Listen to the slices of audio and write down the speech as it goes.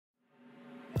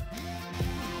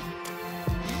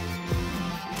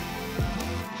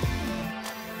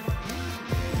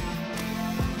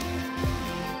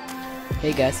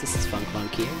Hey guys, this is Funk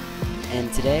here,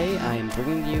 and today I am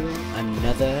bringing you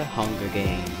another Hunger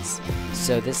Games.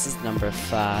 So this is number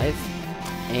 5,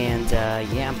 and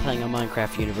yeah, I'm playing on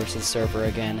Minecraft Universe's server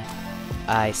again.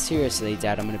 I seriously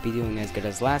doubt I'm going to be doing as good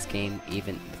as last game,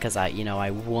 even because I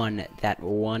won that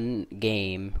one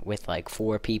game with like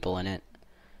 4 people in it.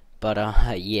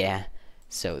 But yeah,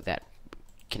 so that,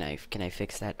 can I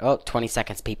fix that? Oh, 20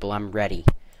 seconds, people, I'm ready.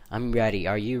 I'm ready.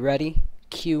 Are you ready?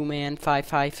 Q-Man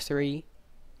 553.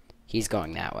 He's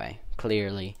going that way,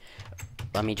 clearly.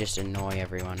 Let me just annoy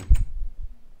everyone.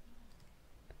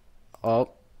 Oh,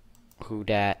 who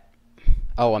dat?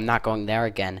 Oh, I'm not going there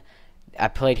again. I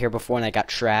played here before and I got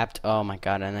trapped. Oh my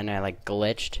god, and then I like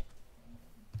glitched.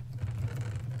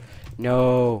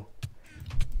 No.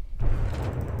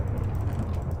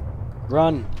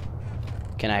 Run.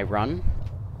 Can I run?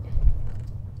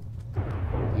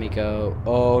 Let me go.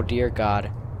 Oh dear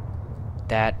god.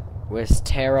 That was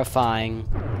terrifying.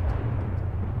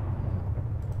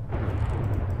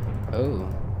 Oh,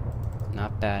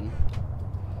 not bad.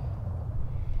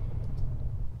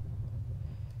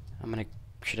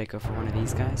 Should I go for one of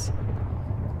these guys?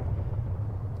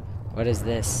 What is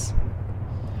this?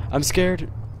 I'm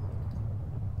scared.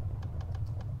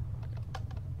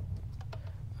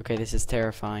 Okay, this is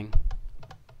terrifying.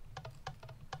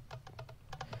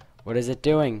 What is it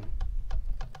doing?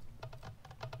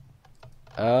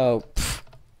 Oh, pff.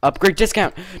 Upgrade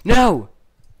discount. No!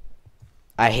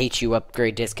 I hate you,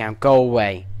 upgrade discount. Go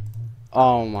away.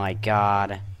 Oh my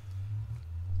god.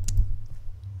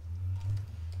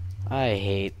 I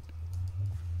hate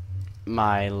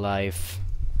my life.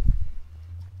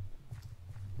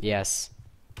 Yes.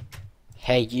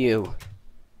 Hey, you.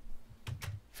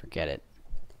 Forget it.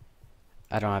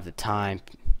 I don't have the time.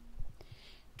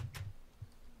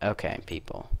 Okay,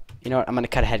 people. You know what? I'm gonna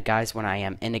cut ahead, guys, when I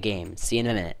am in a game. See you in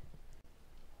a minute.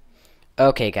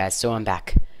 Okay, guys, so I'm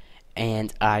back.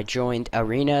 And I joined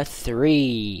Arena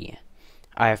 3.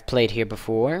 I have played here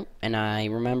before, and I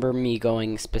remember me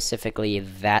going specifically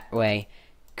that way,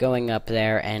 going up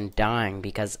there and dying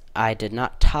because I did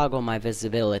not toggle my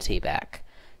visibility back.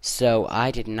 So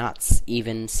I did not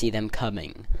even see them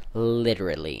coming,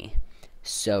 literally.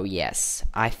 So yes,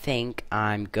 I think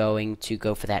I'm going to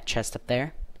go for that chest up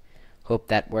there. Hope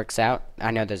that works out.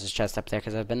 I know there's a chest up there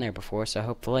because I've been there before, so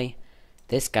hopefully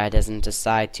this guy doesn't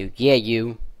decide to. Yeah,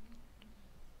 you.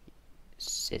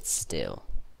 Sit still.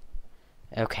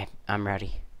 Okay, I'm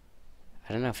ready.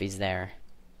 I don't know if he's there.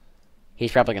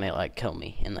 He's probably gonna like kill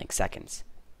me in like seconds.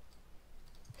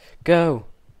 Go.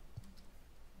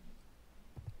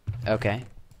 Okay.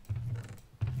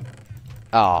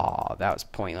 Oh, that was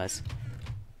pointless.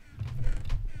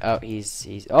 Oh,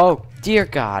 he's oh dear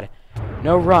god.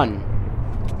 No, run.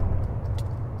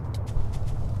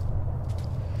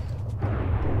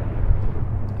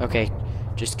 Okay,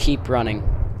 just keep running.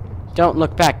 Don't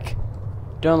look back.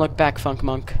 Don't look back, Funk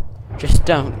Monk. Just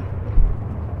don't.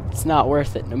 It's not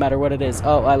worth it, no matter what it is.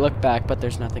 Oh, I look back, but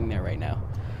there's nothing there right now.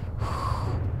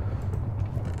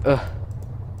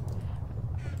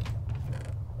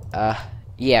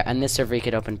 Yeah, and this server you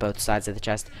could open both sides of the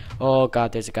chest. Oh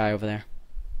god, there's a guy over there.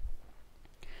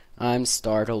 I'm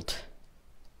startled.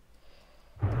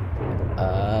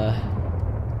 I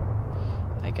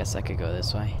guess I could go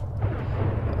this way.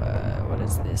 What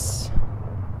is this?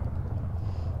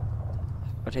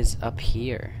 What is up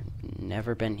here?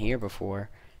 Never been here before.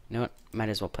 You know what? Might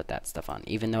as well put that stuff on.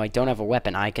 Even though I don't have a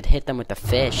weapon, I could hit them with the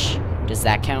fish. Does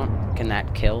that count? Can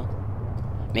that kill?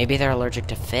 Maybe they're allergic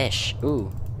to fish.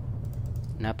 Ooh.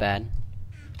 Not bad.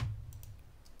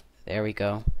 There we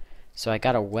go. So I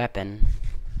got a weapon.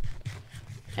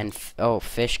 And, oh,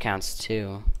 fish counts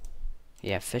too.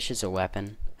 Yeah, fish is a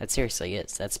weapon. That seriously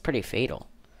is. That's pretty fatal.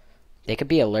 They could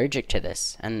be allergic to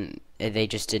this, and they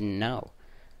just didn't know.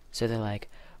 So they're like,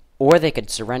 or they could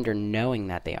surrender knowing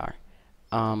that they are.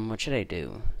 What should I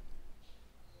do?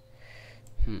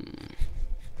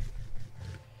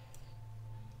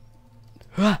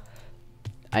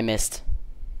 I missed.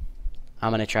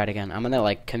 I'm gonna try it again. I'm gonna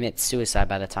like commit suicide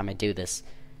by the time I do this.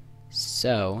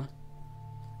 So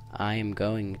I am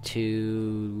going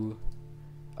to.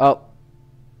 Oh,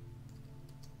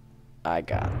 I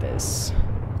got this.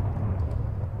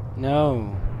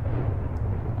 No.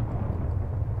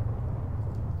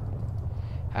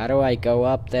 How do I go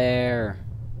up there?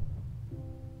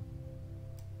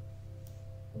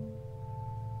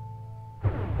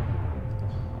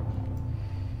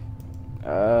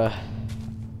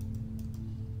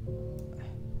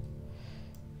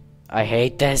 I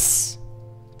hate this.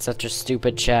 It's such a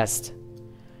stupid chest.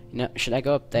 You know, should I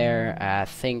go up there? I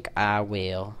think I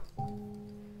will.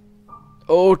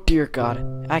 Oh dear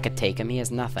God. I could take him. He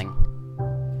has nothing.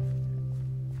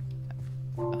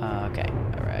 Okay.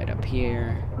 Alright, up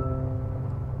here.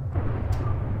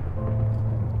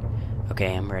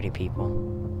 Okay, I'm ready, people.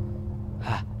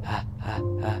 Ha, ha, ha,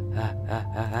 ha, ha, ha,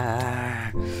 ha,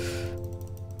 ha.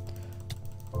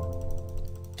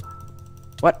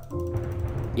 What?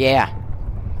 Yeah.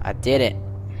 I did it.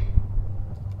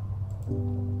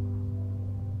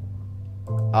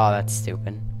 Oh, that's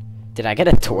stupid. Did I get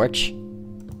a torch?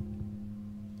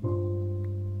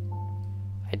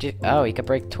 I did. Oh, he could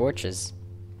break torches.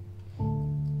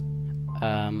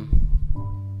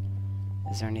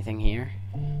 Is there anything here?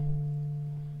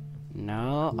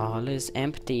 No, all is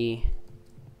empty.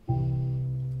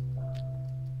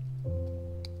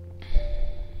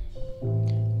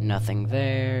 Nothing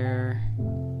there.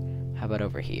 How about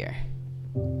over here?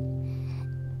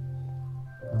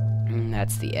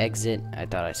 That's the exit. I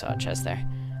thought I saw a chest there.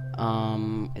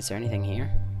 Is there anything here?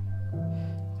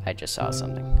 I just saw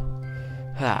something.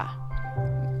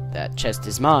 Ha! That chest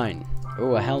is mine.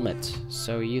 Oh, a helmet.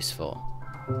 So useful.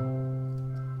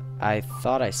 I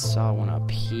thought I saw one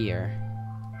up here.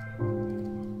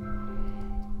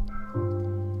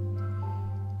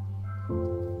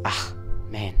 Ah,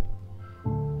 man.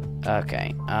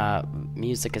 Okay,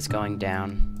 music is going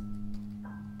down.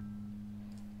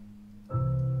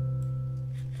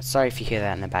 Sorry if you hear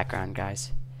that in the background,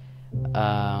 guys.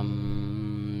 Let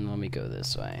me go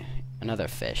this way. Another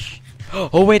fish.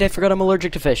 Oh wait, I forgot I'm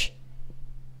allergic to fish.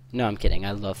 No, I'm kidding.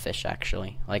 I love fish,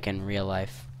 actually. Like in real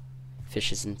life.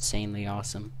 Fish is insanely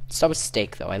awesome. So is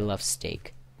steak, though. I love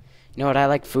steak. You know what? I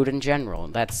like food in general.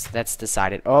 That's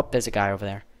decided. Oh, there's a guy over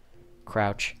there.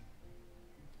 Crouch.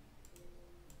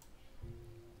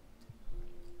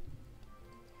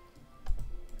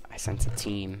 I sense a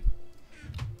team.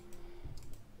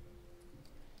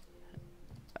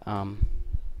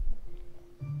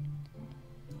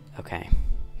 Okay.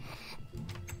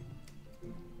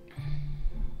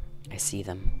 I see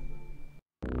them.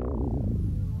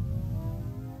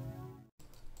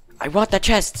 I want that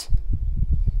chest!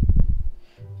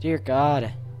 Dear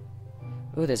God.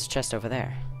 Ooh, there's a chest over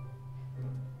there.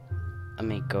 Let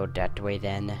me go that way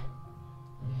then.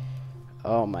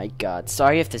 Oh my God.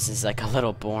 Sorry if this is like a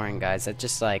little boring, guys. I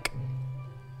just like...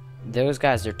 Those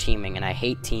guys are teaming, and I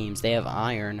hate teams. They have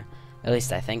iron. At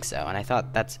least I think so. And I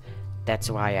thought that's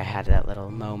why I had that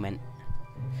little moment.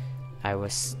 I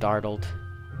was startled.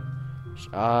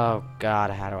 Oh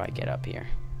God, how do I get up here?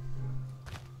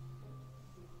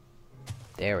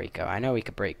 There we go. I know we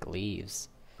could break leaves.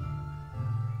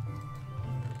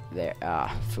 There.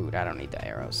 Food. I don't need the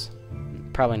arrows.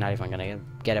 Probably not even gonna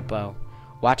get a bow.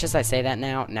 Watch as I say that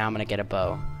now. Now I'm gonna get a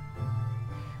bow.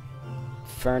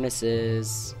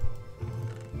 Furnaces.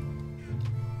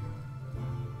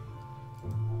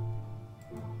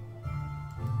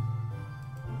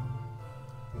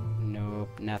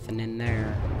 Nope, nothing in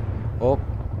there. Oh.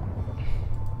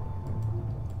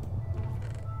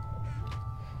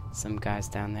 Some guys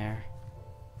down there.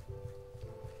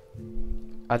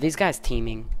 Are these guys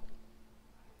teaming?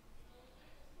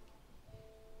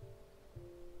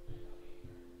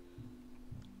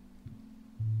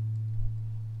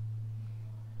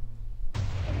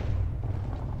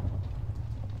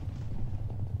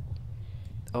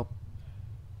 Oh.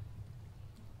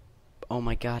 Oh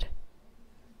my God.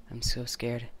 I'm so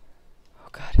scared. Oh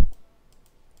God.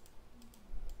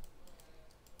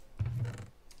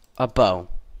 A bow.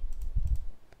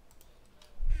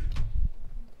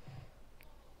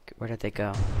 Where did they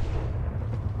go?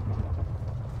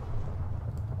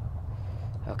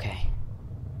 Okay.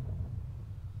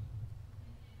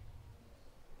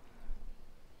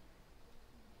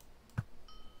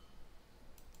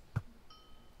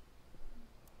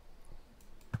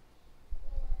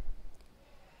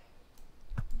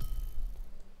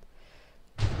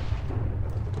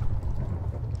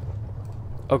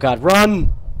 Oh God,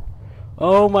 run!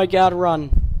 Oh my God, run!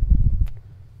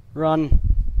 Run.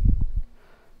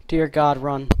 Dear God,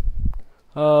 run.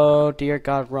 Oh, dear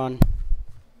God, run.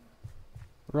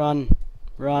 Run.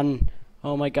 Run.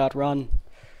 Oh my God, run.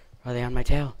 Are they on my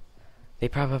tail? They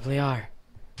probably are.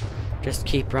 Just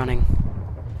keep running.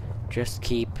 Just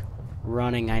keep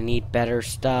running. I need better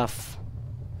stuff.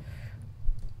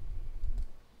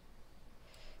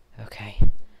 Okay.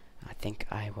 I think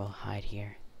I will hide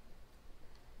here.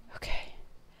 Okay.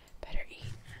 Better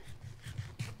eat.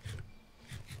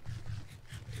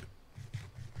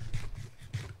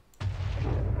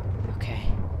 Okay.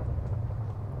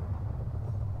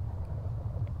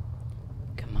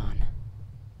 Come on.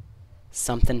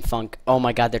 Something funk. Oh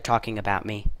my God, they're talking about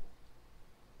me.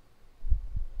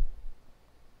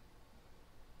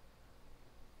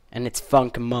 And it's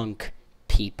Funk Monk,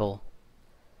 people.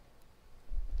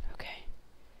 Okay.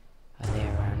 Are they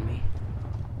around me?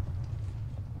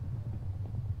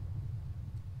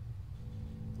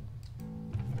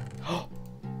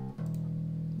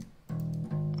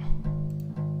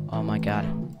 Oh my god.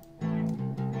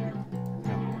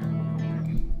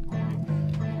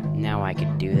 Now I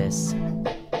could do this.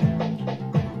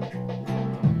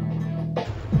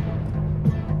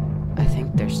 I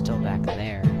think they're still back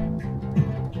there.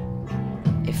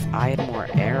 If I had more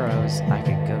arrows, I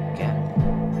could go get...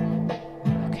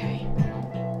 Okay.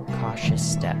 Cautious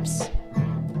steps.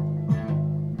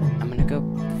 I'm gonna go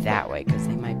that way, because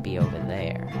they might be over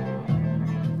there.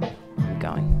 I'm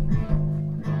going.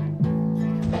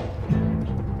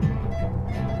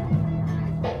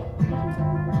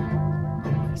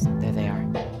 There they are.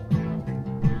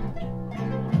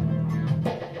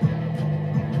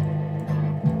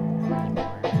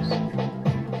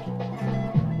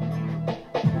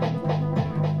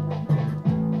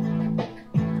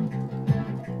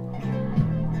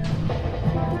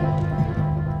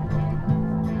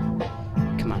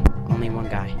 Come on, only one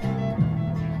guy.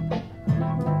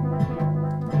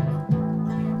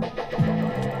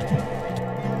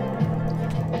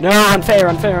 No, unfair,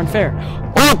 unfair, unfair.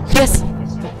 Oh, yes!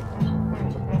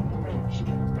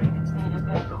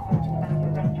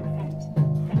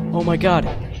 Oh my god.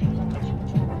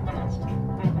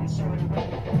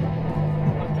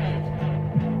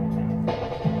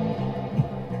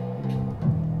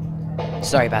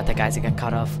 Sorry about that, guys. I got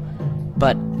cut off.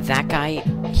 But that guy,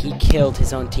 he killed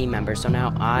his own team member. So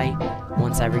now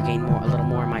once I regain a little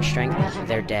more of my strength,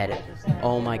 they're dead.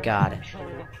 Oh my god.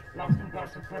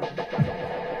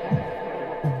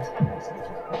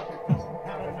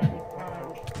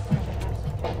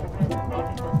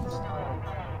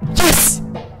 Yes!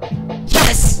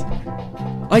 Yes!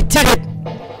 I did it!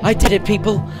 I did it,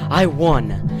 people! I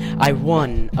won! I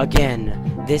won again.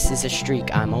 This is a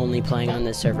streak. I'm only playing on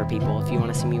this server, people. If you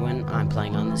want to see me win, I'm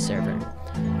playing on this server.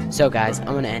 So, guys, I'm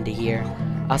going to end it here.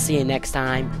 I'll see you next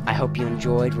time. I hope you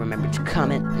enjoyed. Remember to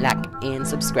comment, like, and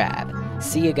subscribe.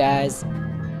 See you guys.